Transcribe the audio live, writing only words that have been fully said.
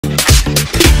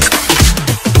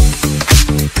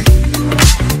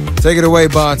Take it away,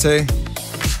 Bonte.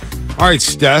 All right,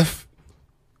 Steph.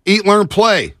 Eat, learn,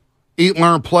 play. Eat,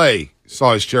 learn, play.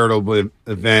 Saw his charitable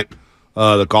event.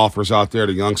 The golfers out there,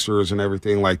 the youngsters and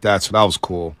everything like that. So that was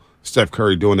cool. Steph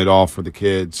Curry doing it all for the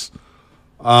kids.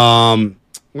 I'm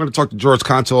going to talk to George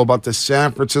Kontos about the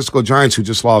San Francisco Giants, who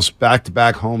just lost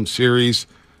back-to-back home series.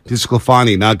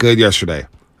 DeSclafani, not good yesterday.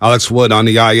 Alex Wood on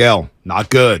the IL, not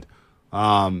good.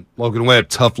 Logan Webb,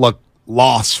 tough luck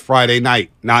loss Friday night,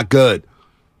 not good.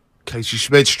 Casey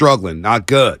Schmitt struggling, not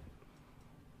good.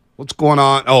 What's going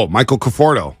on? Oh, Michael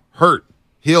Conforto, hurt,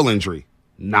 heel injury,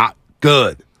 not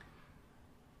good.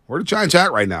 Where are the Giants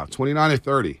at right now?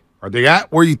 29-30. Are they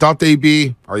at where you thought they'd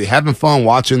be? Are you having fun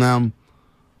watching them?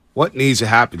 What needs to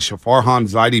happen? Should Farhan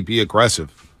Zaidi be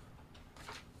aggressive?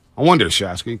 I wonder,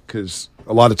 Shasky, because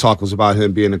a lot of talk was about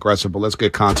him being aggressive, but let's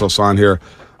get Kontos on here.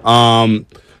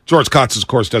 George Kontos, of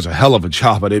course, does a hell of a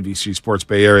job at NBC Sports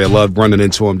Bay Area. I love running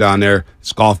into him down there.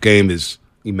 His golf game is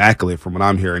immaculate from what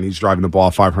I'm hearing. He's driving the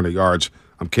ball 500 yards.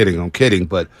 I'm kidding.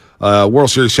 But World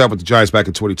Series champ with the Giants back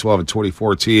in 2012 and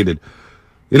 2014. And,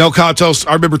 you know, Kontos,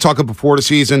 I remember talking before the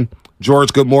season.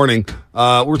 George, good morning. We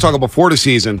were talking before the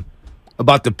season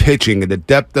about the pitching and the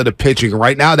depth of the pitching.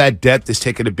 Right now, that depth is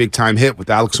taking a big-time hit with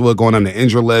Alex Wood going on the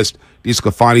injury list.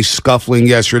 DeSclafani scuffling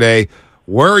yesterday.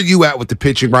 Where are you at with the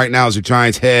pitching right now as the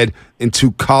Giants head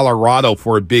into Colorado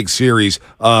for a big series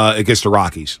against the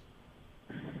Rockies?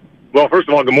 Well, first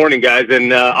of all, good morning, guys.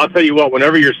 And I'll tell you what,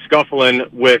 whenever you're scuffling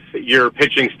with your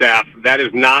pitching staff, that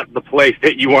is not the place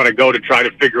that you want to go to try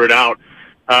to figure it out.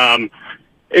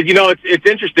 You know, it's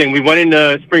interesting. We went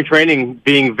into spring training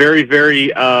being very,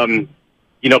 very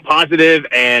positive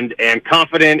and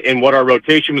confident in what our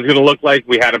rotation was going to look like.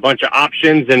 We had a bunch of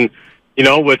options, and you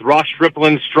know, with Ross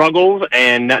Stripling's struggles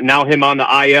and now him on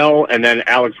the IL, and then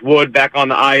Alex Wood back on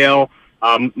the IL,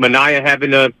 Manaea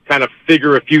having to kind of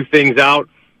figure a few things out.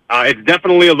 It's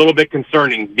definitely a little bit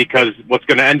concerning because what's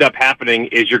going to end up happening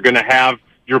is you're going to have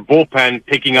your bullpen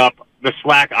picking up the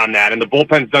slack on that, and the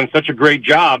bullpen's done such a great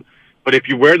job. But if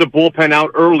you wear the bullpen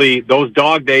out early, those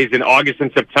dog days in August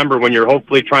and September when you're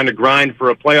hopefully trying to grind for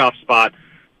a playoff spot,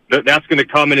 that's going to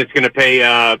come and it's going to pay.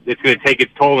 It's going to take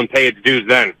its toll and pay its dues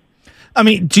then. I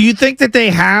mean, do you think that they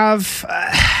have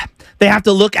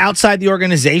to look outside the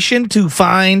organization to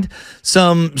find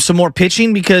some more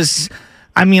pitching? Because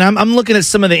I mean, I'm looking at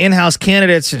some of the in-house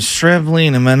candidates and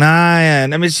Stripling and Manaea,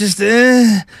 and I mean, it's just,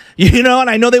 you know, and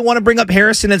I know they want to bring up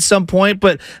Harrison at some point,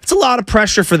 but it's a lot of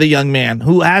pressure for the young man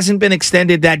who hasn't been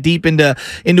extended that deep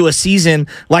into a season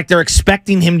like they're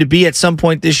expecting him to be at some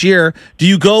point this year. Do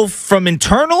you go from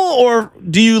internal or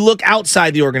do you look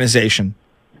outside the organization?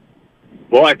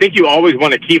 Well, I think you always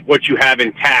want to keep what you have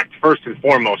intact first and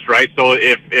foremost, right? So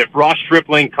if Ross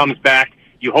Stripling comes back,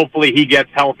 hopefully he gets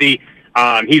healthy.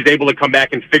 He's able to come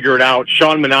back and figure it out.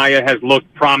 Sean Manaea has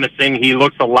looked promising. He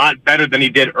looks a lot better than he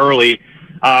did early.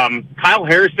 Kyle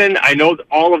Harrison, I know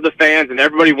all of the fans and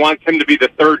everybody wants him to be the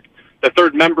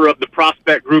third member of the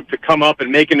prospect group to come up and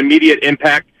make an immediate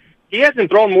impact. He hasn't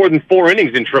thrown more than 4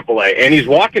 innings in AAA, and he's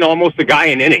walking almost a guy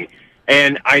an inning.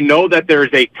 And I know that there's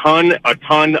a ton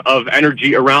of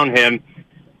energy around him.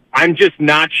 I'm just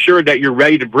not sure that you're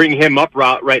ready to bring him up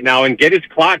right now and get his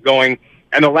clock going.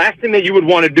 And the last thing that you would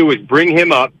want to do is bring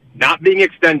him up, not being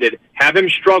extended, have him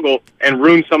struggle, and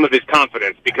ruin some of his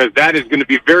confidence, because that is going to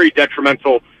be very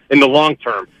detrimental in the long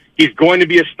term. He's going to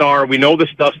be a star. We know the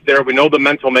stuff's there. We know the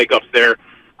mental makeup's there.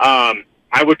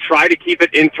 I would try to keep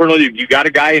it internal. You got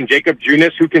a guy in Jacob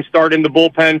Junis who can start in the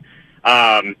bullpen.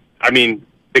 I mean,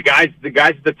 the guys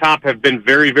at the top have been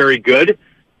very, very good,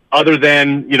 other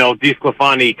than, you know,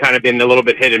 DeSclafani kind of been a little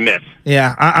bit hit and miss.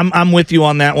 Yeah, I'm with you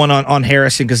on that one on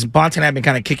Harrison, because Bonte and I have been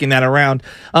kind of kicking that around.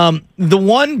 The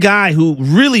one guy who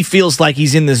really feels like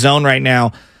he's in the zone right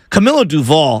now, Camilo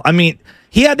Duvall. I mean,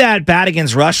 he had that bat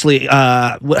against Rushley,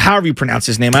 however you pronounce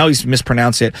his name. I always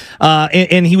mispronounce it.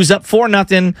 And he was up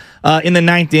 4-0 in the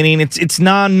 9th inning. It's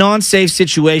non-safe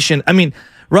situation. I mean,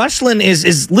 Rushlin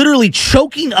is literally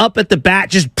choking up at the bat,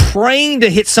 just praying to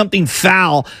hit something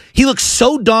foul. He looks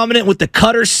so dominant with the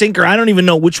cutter, sinker. I don't even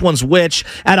know which one's which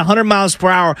at 100 miles per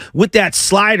hour with that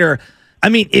slider. I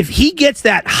mean, if he gets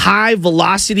that high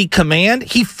velocity command,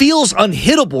 he feels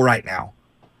unhittable right now.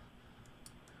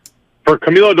 For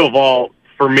Camilo Duvall,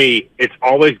 for me, it's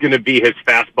always going to be his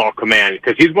fastball command,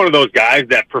 because he's one of those guys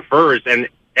that prefers, and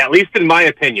at least in my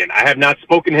opinion, I have not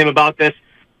spoken to him about this,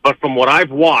 but from what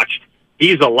I've watched,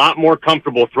 he's a lot more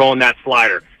comfortable throwing that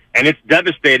slider. And it's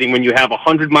devastating when you have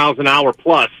 100 miles an hour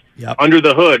plus under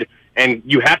the hood, and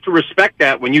you have to respect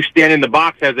that when you stand in the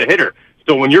box as a hitter.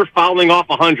 So when you're fouling off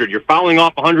 100, you're fouling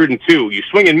off 102, you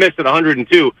swing and miss at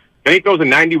 102, then he throws a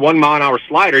 91-mile-an-hour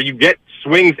slider, you get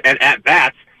swings at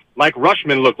bats like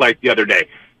Rushman looked like the other day.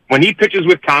 When he pitches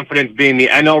with confidence, being the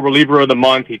NL reliever of the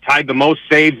month, he tied the most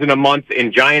saves in a month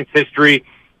in Giants history.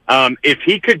 If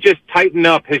he could just tighten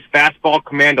up his fastball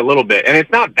command a little bit, and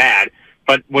it's not bad,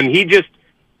 but when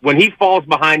he falls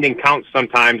behind in counts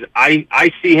sometimes,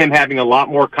 I see him having a lot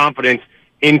more confidence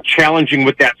in challenging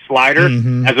with that slider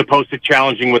as opposed to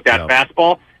challenging with that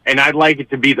fastball. And I'd like it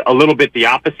to be a little bit the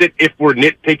opposite if we're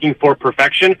nitpicking for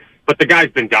perfection. But the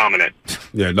guy's been dominant.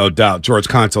 Yeah, no doubt. George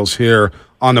Kontos here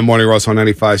on the Morning Roast on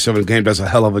 95.7. Game does a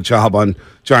hell of a job on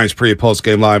Giants pre- and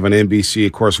post-game live on NBC.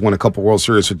 Of course, won a couple World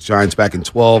Series with the Giants back in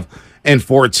 12 and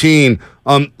 14.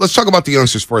 Let's talk about the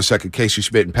youngsters for a second, Casey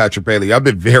Schmitt and Patrick Bailey. I've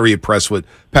been very impressed with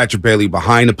Patrick Bailey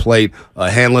behind the plate,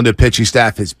 handling the pitching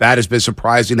staff. His bat has been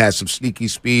surprising, has some sneaky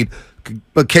speed.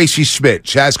 But Casey Schmitt,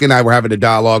 Shasky and I were having a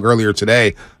dialogue earlier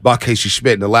today about Casey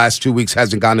Schmitt. In the last 2 weeks,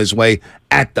 hasn't gone his way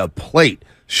at the plate.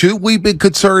 Should we be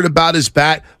concerned about his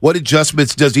bat? What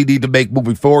adjustments does he need to make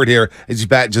moving forward here? Is his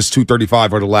bat just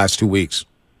 235 over the last 2 weeks?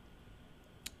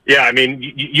 Yeah, I mean,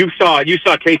 you saw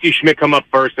Casey Schmitt come up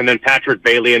first and then Patrick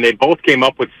Bailey, and they both came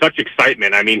up with such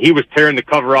excitement. I mean, he was tearing the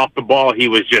cover off the ball. He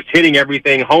was just hitting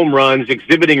everything, home runs,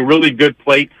 exhibiting really good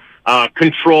plate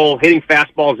control, hitting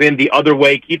fastballs in the other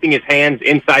way, keeping his hands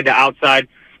inside to outside.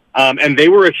 And they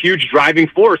were a huge driving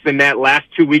force in that last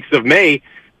 2 weeks of May,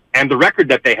 and the record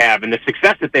that they have and the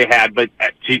success that they had. But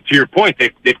to your point,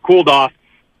 they've cooled off.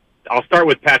 I'll start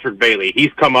with Patrick Bailey.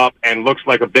 He's come up and looks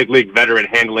like a big league veteran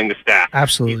handling the staff.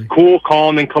 Absolutely. He's cool,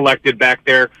 calm, and collected back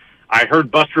there. I heard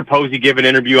Buster Posey give an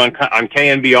interview on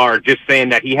KNBR just saying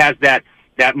that he has that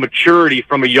maturity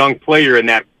from a young player and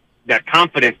that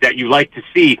confidence that you like to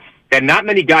see that not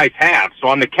many guys have. So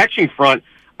on the catching front,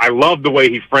 I love the way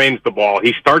he frames the ball.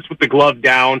 He starts with the glove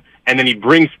down, and then he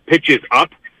brings pitches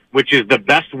up, which is the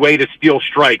best way to steal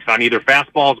strikes on either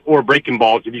fastballs or breaking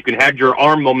balls. If you can have your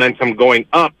arm momentum going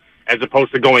up as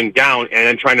opposed to going down and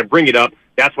then trying to bring it up,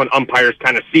 that's when umpires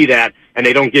kind of see that, and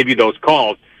they don't give you those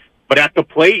calls. But at the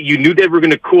plate, you knew they were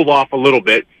going to cool off a little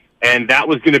bit, and that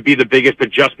was going to be the biggest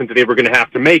adjustment that they were going to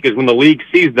have to make is when the league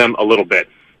sees them a little bit.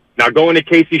 Now, going to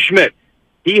Casey Schmitt,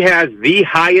 he has the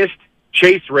highest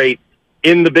chase rate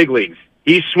in the big leagues.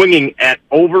 He's swinging at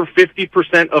over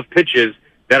 50% of pitches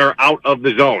that are out of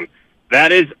the zone.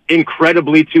 That is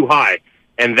incredibly too high,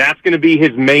 and that's going to be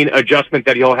his main adjustment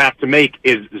that he'll have to make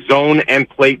is zone and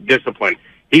plate discipline.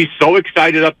 He's so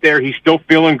excited up there. He's still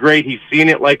feeling great. He's seeing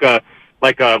it like a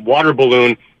water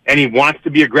balloon, and he wants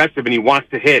to be aggressive and he wants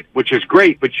to hit, which is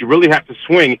great, but you really have to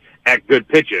swing at good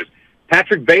pitches.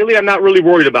 Patrick Bailey, I'm not really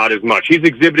worried about as much. He's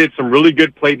exhibited some really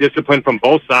good plate discipline from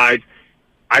both sides.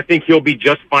 I think he'll be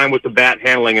just fine with the bat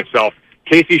handling himself.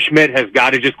 Casey Schmitt has got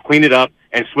to just clean it up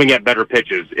and swing at better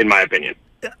pitches, in my opinion.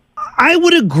 I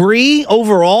would agree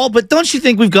overall, but don't you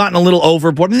think we've gotten a little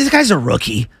overboard? I mean, this guy's a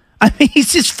rookie. I mean,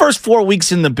 he's his first 4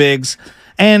 weeks in the bigs,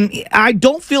 and I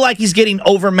don't feel like he's getting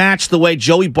overmatched the way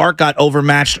Joey Bart got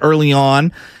overmatched early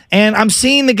on. And I'm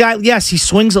seeing the guy, yes, he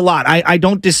swings a lot. I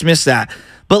don't dismiss that.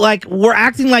 But, like, we're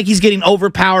acting like he's getting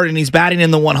overpowered and he's batting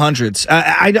in the 100s.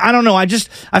 I don't know.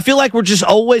 I feel like we're just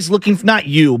always looking, not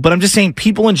you, but I'm just saying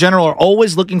people in general are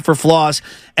always looking for flaws.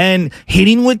 And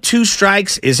hitting with 2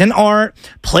 strikes is an art.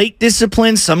 Plate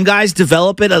discipline, some guys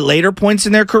develop it at later points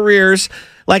in their careers.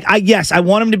 Like, I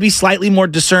want him to be slightly more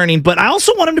discerning, but I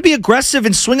also want him to be aggressive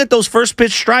and swing at those first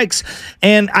pitch strikes.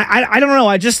 And I don't know.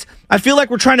 I feel like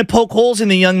we're trying to poke holes in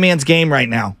the young man's game right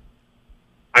now.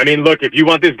 I mean, look, if you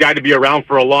want this guy to be around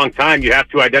for a long time, you have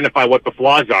to identify what the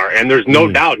flaws are. And there's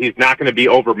no doubt he's not going to be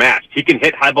overmatched. He can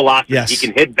hit high velocity. Yes. He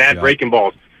can hit bad breaking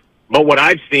balls. But what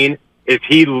I've seen is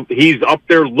he's up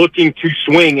there looking to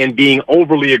swing and being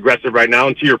overly aggressive right now.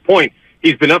 And to your point,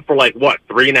 he's been up for like, what,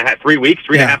 3.5 weeks,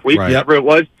 whatever it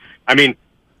was. I mean,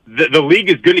 the league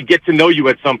is going to get to know you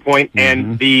at some point,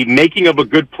 and the making of a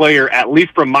good player, at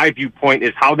least from my viewpoint,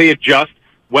 is how they adjust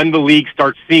when the league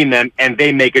starts seeing them and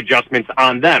they make adjustments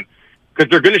on them, because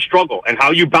they're going to struggle. And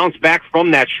how you bounce back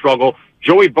from that struggle,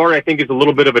 Joey Bart, I think, is a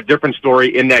little bit of a different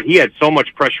story in that he had so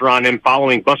much pressure on him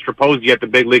following Buster Posey at the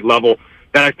big league level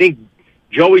that I think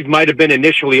Joey's might have been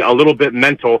initially a little bit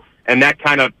mental, and that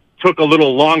kind of took a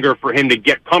little longer for him to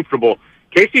get comfortable.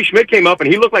 Casey Schmitt came up,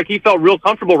 and he looked like he felt real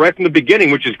comfortable right from the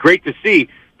beginning, which is great to see,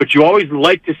 but you always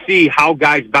like to see how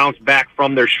guys bounce back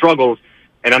from their struggles.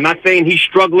 And I'm not saying he's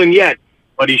struggling yet,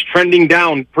 but he's trending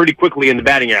down pretty quickly in the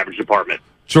batting average department.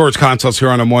 George Kontos here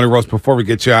on the Morning Roast. Before we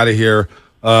get you out of here,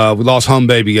 we lost home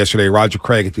baby yesterday, Roger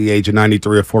Craig, at the age of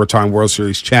 93, a 4-time World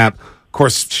Series champ. Of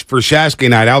course, for Shasky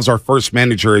and I, that was our first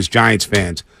manager as Giants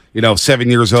fans. 7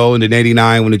 years old, and in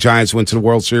 '89 when the Giants went to the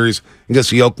World Series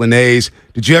against the Oakland A's.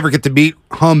 Did you ever get to meet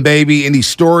Hum Baby? Any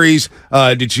stories?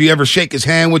 Did you ever shake his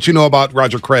hand? What you know about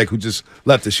Roger Craig, who just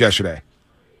left us yesterday?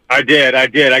 I did. I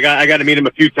got to meet him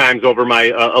a few times over my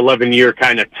 11-year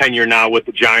kind of tenure now with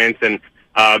the Giants, and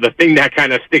the thing that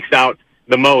kind of sticks out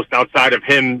the most outside of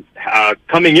him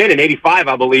coming in '85,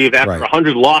 I believe, after a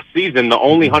 100-loss season, the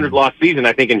only 100-loss season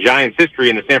I think in Giants history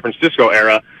in the San Francisco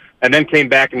era, and then came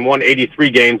back and won 83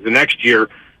 games the next year.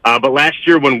 But last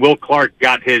year when Will Clark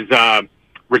got his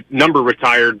number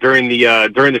retired during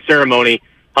the ceremony,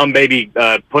 Hum Baby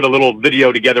put a little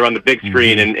video together on the big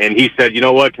screen, and he said, "You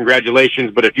know what?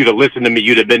 Congratulations, but if you'd have listened to me,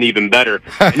 you'd have been even better."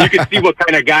 And you could see what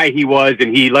kind of guy he was,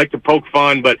 and he liked to poke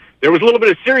fun, but there was a little bit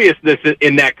of seriousness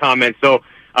in that comment. So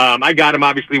I got him,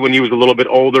 obviously, when he was a little bit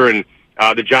older, and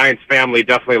the Giants family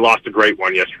definitely lost a great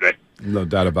one yesterday. No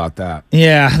doubt about that.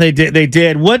 Yeah, they did. They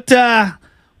did. What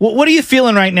are you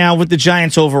feeling right now with the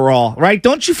Giants overall, right?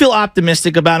 Don't you feel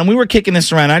optimistic about them? We were kicking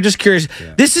this around. I'm just curious.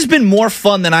 Yeah. This has been more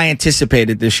fun than I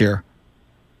anticipated this year.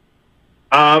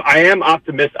 I am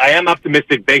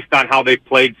optimistic based on how they've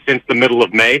played since the middle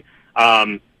of May.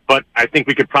 But I think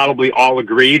we could probably all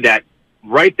agree that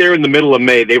right there in the middle of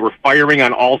May, they were firing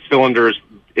on all cylinders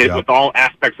with all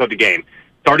aspects of the game.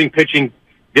 Starting pitching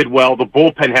did well. The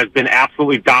bullpen has been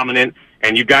absolutely dominant.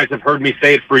 And you guys have heard me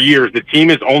say it for years. The team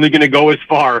is only going to go as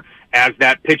far as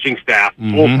that pitching staff,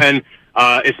 bullpen,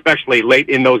 especially late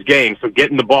in those games. So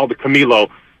getting the ball to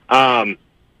Camilo.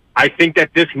 I think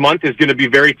that this month is going to be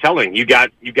very telling. You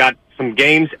got some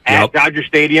games at Dodger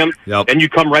Stadium, then you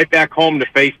come right back home to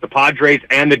face the Padres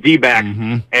and the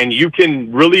D-backs, and you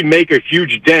can really make a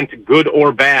huge dent, good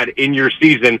or bad, in your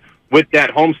season with that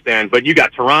homestand. But you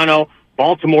got Toronto.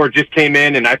 Baltimore just came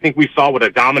in, and I think we saw what a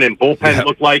dominant bullpen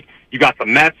looked like. You got the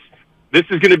Mets. This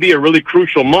is going to be a really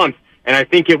crucial month, and I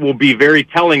think it will be very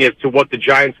telling as to what the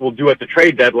Giants will do at the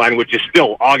trade deadline, which is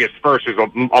still August 1st,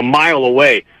 is a mile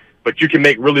away. But you can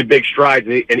make really big strides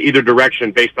in either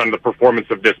direction based on the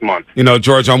performance of this month.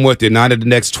 George, I'm with you. 9 of the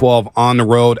next 12 on the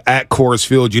road at Coors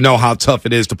Field. You know how tough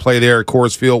it is to play there at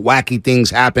Coors Field. Wacky things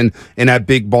happen in that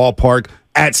big ballpark.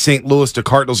 At St. Louis, the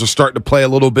Cardinals are starting to play a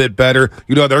little bit better.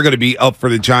 They're going to be up for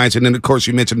the Giants. And then, of course,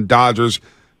 you mentioned the Dodgers,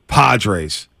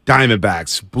 Padres,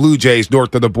 Diamondbacks, Blue Jays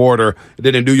north of the border, and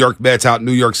then the New York Mets out in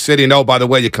New York City. And, by the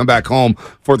way, you come back home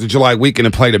 4th of July weekend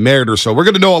and play the Mariners. So we're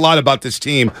going to know a lot about this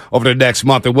team over the next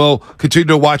month, and we'll continue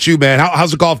to watch you, man.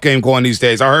 How's the golf game going these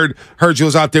days? I heard you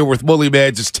was out there with Willie,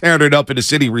 man, just tearing it up in the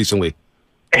city recently.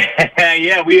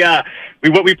 Yeah,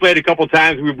 we played a couple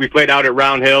times. We played out at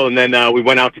Round Hill, and then we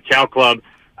went out to Cal Club,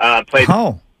 played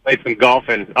some golf.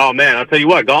 And, oh, man, I'll tell you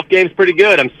what, golf game's pretty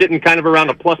good. I'm sitting kind of around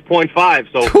a plus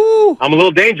 0.5, so I'm a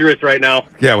little dangerous right now.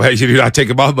 Yeah, well, you're not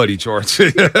taking my money, George.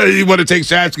 You want to take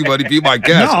Shasky money, be my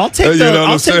guest. No,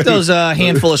 I'll take those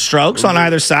handful of strokes on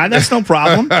either side. That's no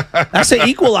problem. That's an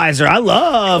equalizer. I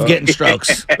love getting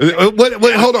strokes.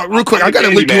 Wait, hold on, real quick. I got to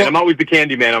link you up. I'm always the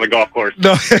candy man on the golf course.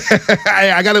 No,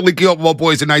 I got to link you up with my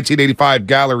boys in 1985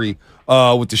 Gallery.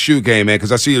 With the shoe game, man,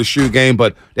 because I see your shoe game,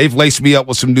 but they've laced me up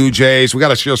with some new Jays. We got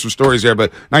to share some stories there,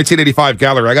 but 1985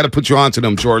 Gallery, I got to put you on to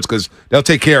them, George, because they'll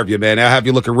take care of you, man. They'll have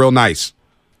you looking real nice.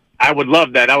 I would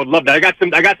love that. I got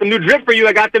some new drip for you.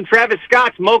 I got them Travis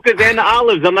Scott's, mochas, and the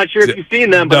olives. I'm not sure if you've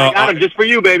seen them, but I got them just for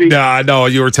you, baby. No, I know.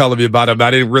 You were telling me about them. I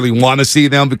didn't really want to see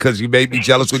them because you made me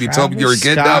jealous when you told me you were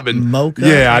getting them. And mocha.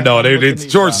 Yeah, I know.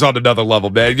 George is on another level,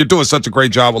 man. You're doing such a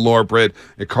great job with Laura Britt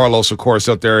and Carlos, of course,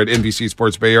 up there at NBC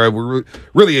Sports Bay Area. We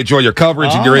really enjoy your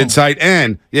coverage and your insight.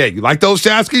 And, yeah, you like those,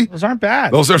 Shasky? Those aren't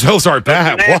bad. Those aren't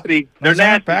bad. They're nasty. They're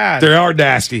not bad. They are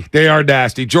nasty. They are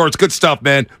nasty. George, good stuff,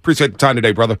 man. Appreciate the time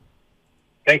today, brother.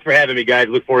 Thanks for having me, guys.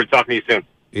 Look forward to talking to you soon.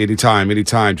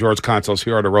 Anytime. George Kontos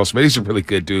here on the roast, man. He's a really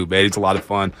good dude, man. He's a lot of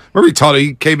fun. Remember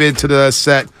he came into the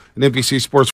set in NBC Sports